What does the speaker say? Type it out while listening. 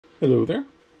Hello there,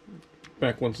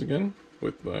 back once again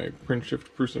with my PrintShift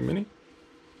Prusa Mini.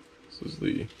 This is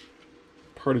the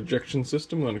part ejection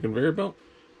system on a conveyor belt.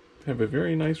 I have a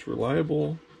very nice,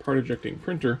 reliable part ejecting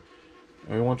printer,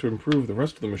 and I want to improve the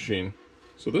rest of the machine.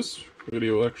 So this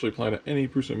video will actually apply to any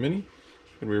Prusa Mini,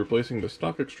 and we're replacing the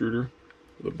stock extruder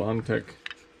with a Bondtech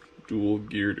dual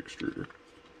geared extruder.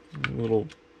 A little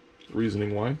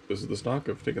reasoning why. This is the stock.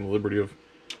 I've taken the liberty of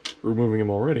removing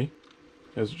him already.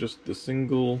 Has just the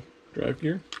single drive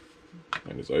gear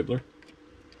and his idler.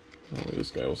 This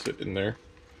guy will sit in there,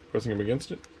 pressing him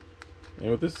against it.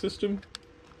 And with this system,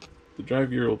 the drive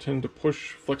gear will tend to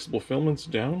push flexible filaments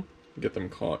down and get them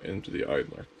caught into the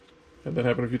idler. Had that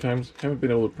happen a few times. Haven't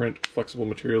been able to print flexible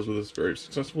materials with this very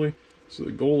successfully. So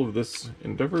the goal of this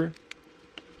endeavor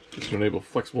is to enable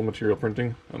flexible material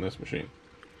printing on this machine.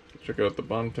 Check out the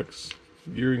Bondtech's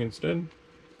gearing instead.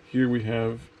 Here we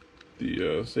have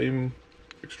the same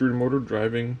extruder motor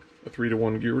driving a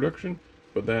 3-to-1 gear reduction,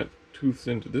 but that tooths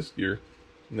into this gear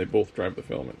and they both drive the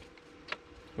filament.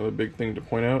 Another big thing to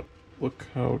point out, look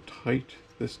how tight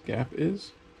this gap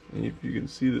is, and if you can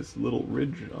see this little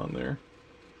ridge on there,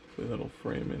 so that'll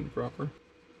frame in proper.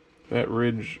 That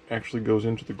ridge actually goes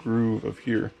into the groove of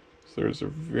here, so there's a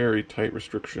very tight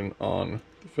restriction on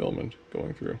the filament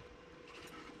going through.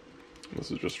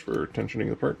 This is just for tensioning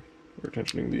the part, or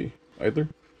tensioning the idler.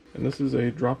 And this is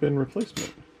a drop-in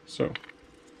replacement. So,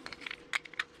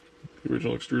 the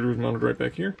original extruder is mounted right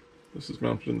back here. This is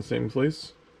mounted in the same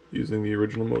place using the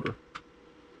original motor.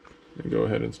 And go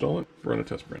ahead and install it, run a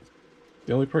test print.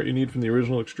 The only part you need from the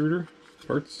original extruder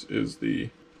parts is the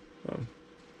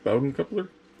bowden coupler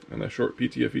and that short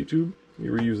PTFE tube.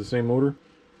 You reuse the same motor.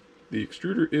 The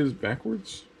extruder is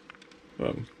backwards,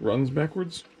 runs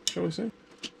backwards, shall we say.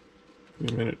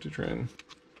 Give me a minute to try and...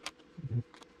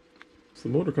 So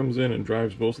the motor comes in and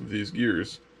drives both of these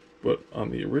gears, but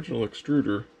on the original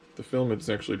extruder, the filament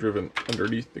is actually driven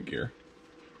underneath the gear.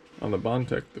 On the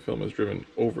Bondtech, the filament is driven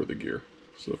over the gear.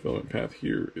 So the filament path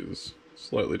here is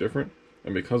slightly different,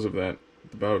 and because of that,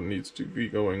 the bowden needs to be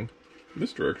going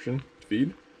this direction to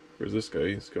feed, whereas this guy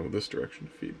needs to go this direction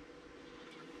to feed.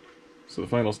 So the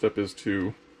final step is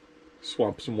to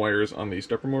swap some wires on the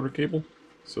stepper motor cable,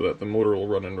 so that the motor will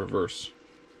run in reverse.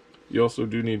 You also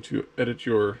do need to edit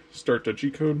your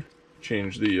start.g code,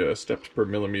 change the steps per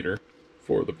millimeter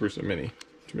for the Prusa Mini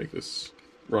to make this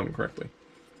run correctly.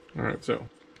 Alright, so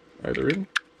either in,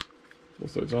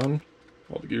 both sides on,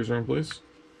 all the gears are in place,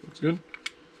 looks good.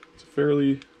 It's a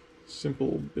fairly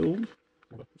simple build.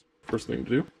 First thing to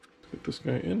do, get this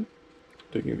guy in,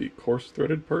 taking the coarse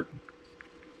threaded part.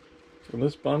 And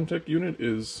this Bondtech unit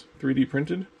is 3D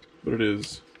printed, but it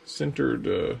is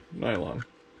sintered nylon.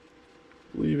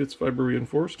 I believe it's fiber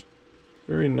reinforced.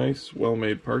 Very nice,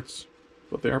 well-made parts,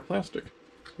 but they are plastic,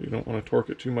 so you don't want to torque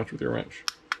it too much with your wrench.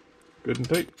 Good and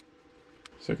tight.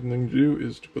 Second thing to do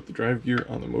is to put the drive gear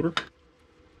on the motor.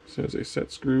 This has a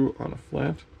set screw on a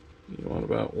flat. You want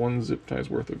about 1 zip tie's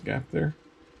worth of gap there.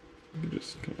 You can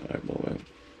just kind of eyeball that.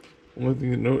 One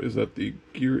thing to note is that the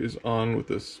gear is on with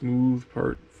the smooth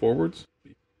part forwards.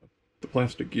 The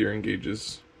plastic gear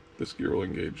engages, this gear will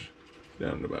engage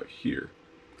down at about here.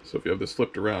 So if you have this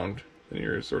flipped around, then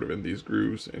you're sort of in these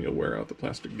grooves and you'll wear out the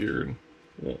plastic gear and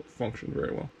it won't function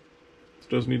very well. This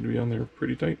does need to be on there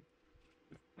pretty tight.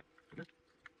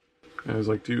 I always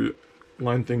like to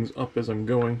line things up as I'm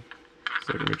going,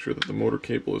 so I can make sure that the motor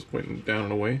cable is pointing down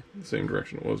and away, the same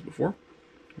direction it was before.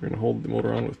 We're going to hold the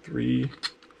motor on with 3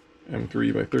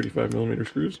 M3 by 35mm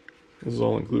screws. This is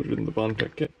all included in the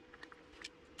Bondtech kit.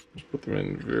 Just put them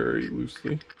in very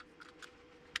loosely.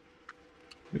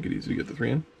 Make it easy to get the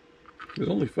 3 in. There's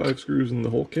only 5 screws in the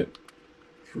whole kit.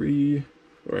 4 M3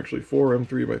 by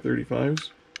 35s.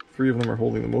 3 of them are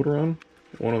holding the motor on.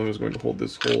 One of them is going to hold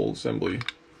this whole assembly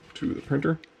to the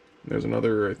printer. And there's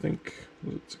another, I think,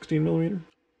 was it 16mm?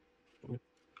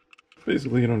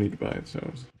 Basically, you don't need to buy it,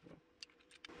 so.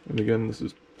 And again, this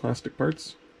is plastic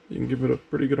parts. You can give it a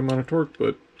pretty good amount of torque,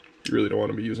 but you really don't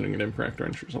want to be using an impact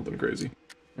wrench or something crazy.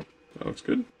 That looks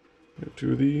good. We have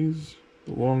 2 of these.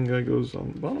 The long guy goes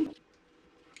on the bottom.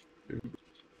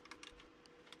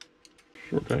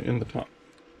 Short guy in the top.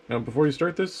 Now before you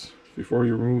start this, before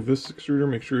you remove this extruder,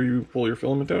 make sure you pull your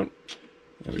filament out.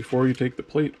 And before you take the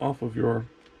plate off of your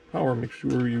power, make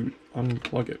sure you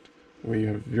unplug it. We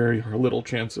have very little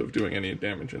chance of doing any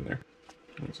damage in there.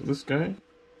 And so this guy, I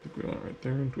think we want it right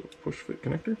there into a push fit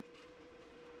connector.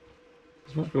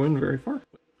 Does not go in very far.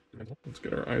 Let's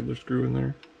get our idler screw in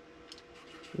there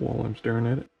while I'm staring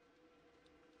at it.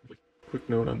 Quick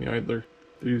note on the idler,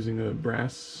 they're using a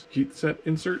brass heat set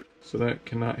insert, so that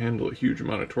cannot handle a huge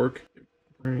amount of torque.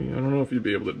 I don't know if you'd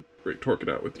be able to torque it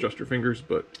out with just your fingers,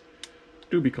 but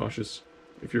do be cautious.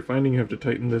 If you're finding you have to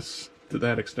tighten this to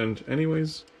that extent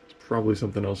anyways, it's probably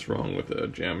something else wrong with a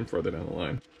jam further down the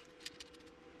line.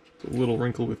 A little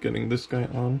wrinkle with getting this guy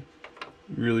on.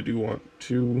 You really do want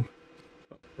 2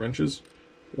 wrenches,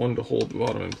 one to hold the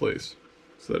bottom in place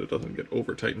so that it doesn't get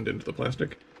over tightened into the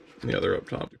plastic, and the other up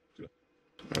top.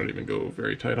 I don't even go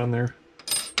very tight on there,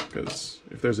 because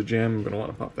if there's a jam, I'm going to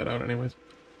want to pop that out anyways.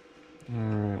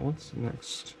 Alright, what's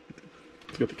next?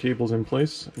 Let's get the cables in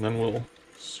place, and then we'll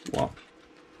swap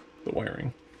the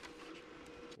wiring.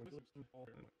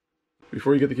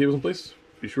 Before you get the cables in place,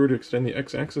 be sure to extend the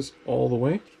X-axis all the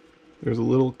way. There's a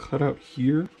little cutout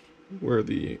here where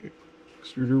the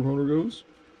extruder motor goes.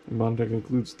 And Bondtech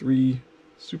includes 3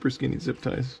 super skinny zip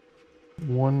ties.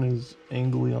 One is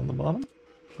angly on the bottom.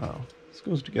 Wow, this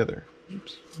goes together.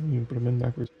 Oops, you can put them in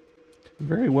backwards.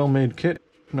 Very well made kit,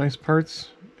 nice parts,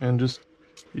 and just,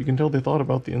 you can tell they thought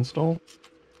about the install.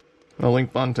 I'll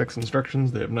link Bondtech's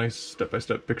instructions. They have nice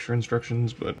step-by-step picture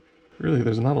instructions, but really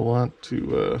there's not a lot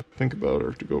to think about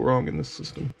or to go wrong in this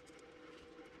system.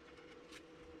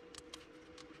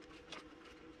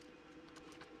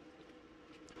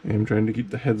 I'm trying to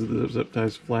keep the heads of the zip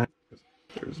ties flat.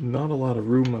 There's not a lot of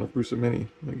room on a Prusa Mini.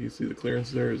 Like you see, the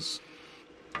clearance there is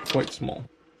quite small.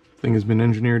 The thing has been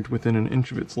engineered within an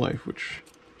inch of its life, which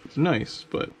is nice,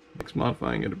 but makes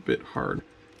modifying it a bit hard.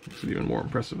 Makes it even more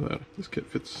impressive that this kit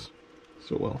fits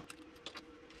so well.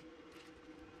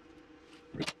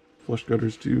 Flush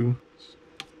gutters too.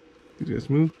 These guys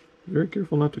smooth. Very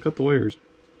careful not to cut the wires.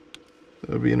 That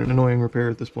would be an annoying repair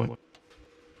at this point.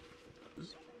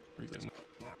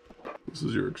 This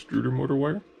is your extruder motor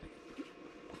wire.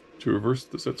 To reverse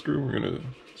the set screw, we're going to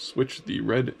switch the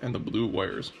red and the blue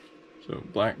wires. So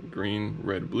black, green,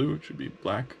 red, blue. It should be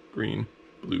black, green,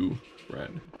 blue,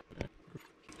 red.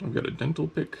 I've got a dental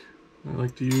pick I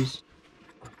like to use.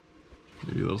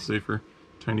 Maybe a little safer.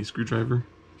 Tiny screwdriver.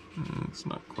 It's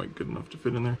not quite good enough to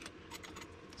fit in there.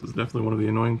 This is definitely one of the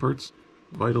annoying parts.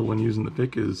 Vital when using the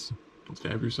pick is don't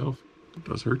stab yourself. It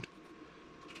does hurt.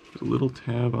 There's a little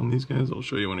tab on these guys. I'll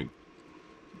show you when you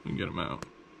get them out.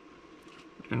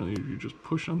 Generally, you just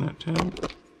push on that tab. You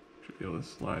should be able to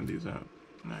slide these out.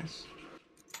 Nice.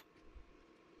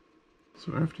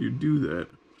 So after you do that,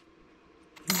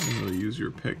 you can really use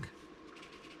your pick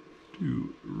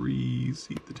to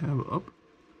reseat the tab up.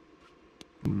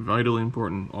 And vitally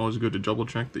important, always good to double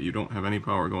check that you don't have any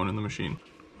power going in the machine.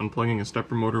 Unplugging a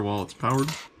stepper motor while it's powered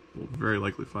will very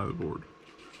likely fly the board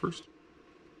first.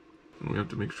 And we have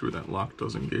to make sure that lock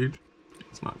does engage.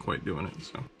 It's not quite doing it,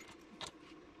 so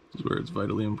this is where it's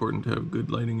vitally important to have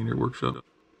good lighting in your workshop.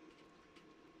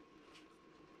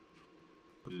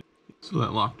 So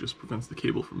that lock just prevents the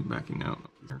cable from backing out.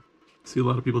 I see a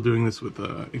lot of people doing this with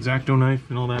an X-Acto knife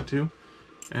and all that too.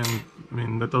 And, I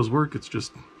mean, that does work, it's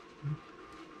just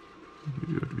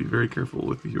you have to be very careful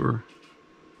with your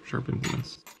sharp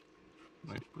implements.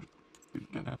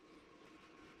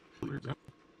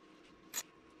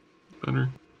 Better.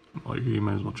 While you're here, you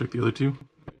might as well check the other two.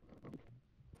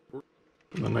 One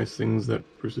of the nice things that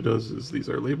Prusa does is these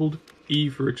are labeled E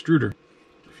for extruder.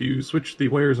 If you switch the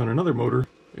wires on another motor,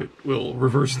 it will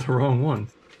reverse the wrong one.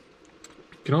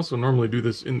 You can also normally do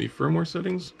this in the firmware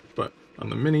settings, but on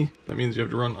the Mini, that means you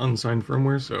have to run unsigned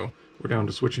firmware, so we're down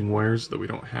to switching wires so that we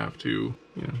don't have to,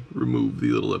 remove the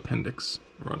little appendix,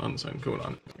 run unsigned code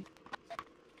on it.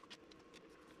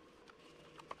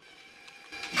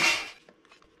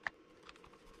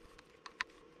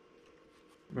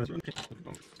 Let's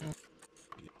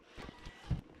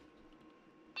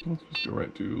just go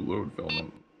right to load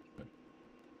filament.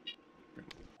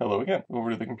 Hello again.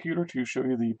 Over to the computer to show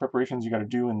you the preparations you got to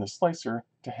do in the slicer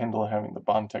to handle having the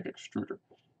Bondtech extruder.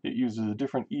 It uses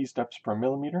different E steps per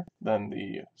millimeter than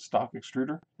the stock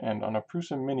extruder, and on a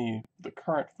Prusa Mini, the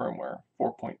current firmware,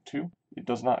 4.2, it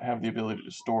does not have the ability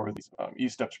to store these E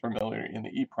steps per millimeter in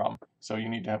the EEPROM, so you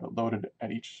need to have it loaded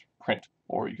at each print,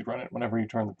 or you could run it whenever you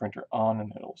turn the printer on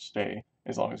and it'll stay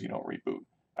as long as you don't reboot.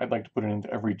 I'd like to put it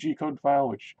into every G-code file,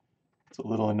 which is a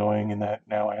little annoying in that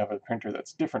now I have a printer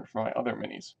that's different from my other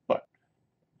minis, but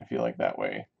I feel like that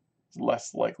way it's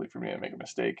less likely for me to make a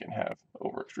mistake and have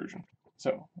over extrusion.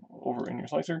 So, over in your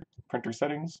slicer, printer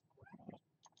settings,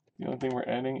 the only thing we're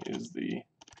adding is the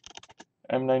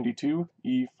M92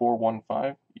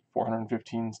 E415,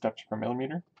 415 steps per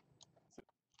millimeter.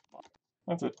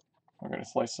 That's it. We're going to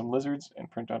slice some lizards and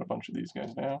print out a bunch of these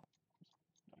guys now.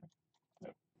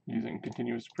 Using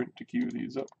continuous print to queue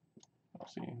these up. I'll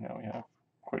see, now we have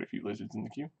quite a few lizards in the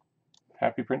queue.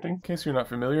 Happy printing? In case you're not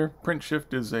familiar,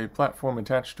 PrintShift is a platform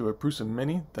attached to a Prusa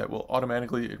Mini that will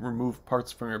automatically remove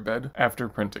parts from your bed after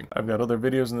printing. I've got other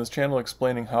videos on this channel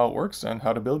explaining how it works and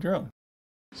how to build your own.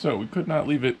 So we could not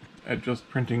leave it at just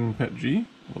printing PETG,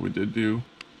 although we did do.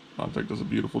 Bondtech does a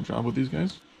beautiful job with these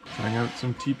guys. Trying out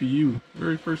some TPU.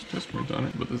 Very first test print on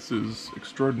it, but this is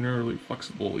extraordinarily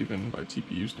flexible even by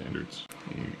TPU standards.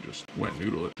 You just wet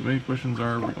noodle it. The main questions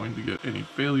are we going to get any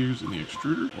failures in the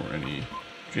extruder or any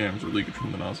jams or leakage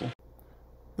from the nozzle.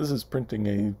 This is printing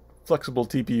a flexible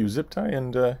TPU zip tie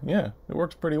and yeah, it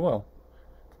works pretty well.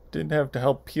 Did have to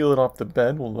help peel it off the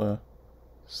bed. We'll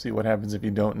see what happens if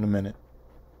you don't in a minute.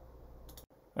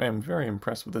 I am very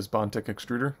impressed with this Bondtech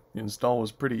extruder. The install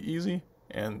was pretty easy,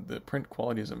 and the print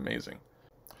quality is amazing.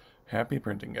 Happy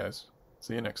printing, guys.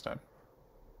 See you next time.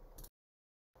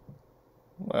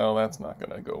 Well, that's not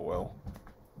gonna go well.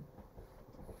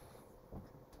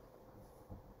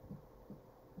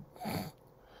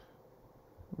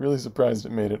 Really surprised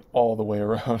it made it all the way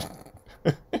around.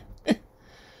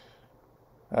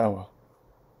 Oh well.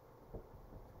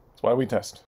 That's why we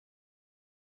test.